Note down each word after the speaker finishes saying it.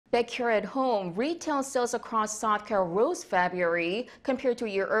Back here at home, retail sales across South Korea rose February compared to a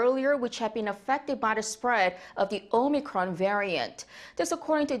year earlier, which had been affected by the spread of the Omicron variant. This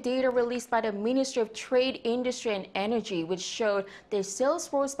according to data released by the Ministry of Trade, Industry and Energy, which showed that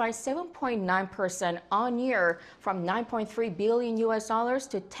sales rose by 7.9% on year from $9.3 billion to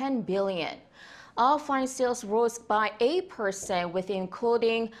 $10 billion. Offline sales rose by 8% with the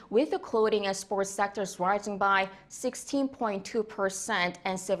clothing and sports sectors rising by 16.2%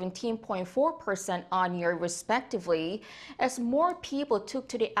 and 17.4% on year respectively, as more people took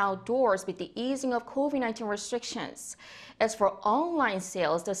to the outdoors with the easing of COVID-19 restrictions. As for online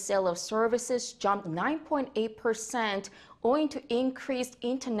sales, the sale of services jumped 9.8% owing to increased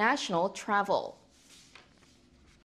international travel.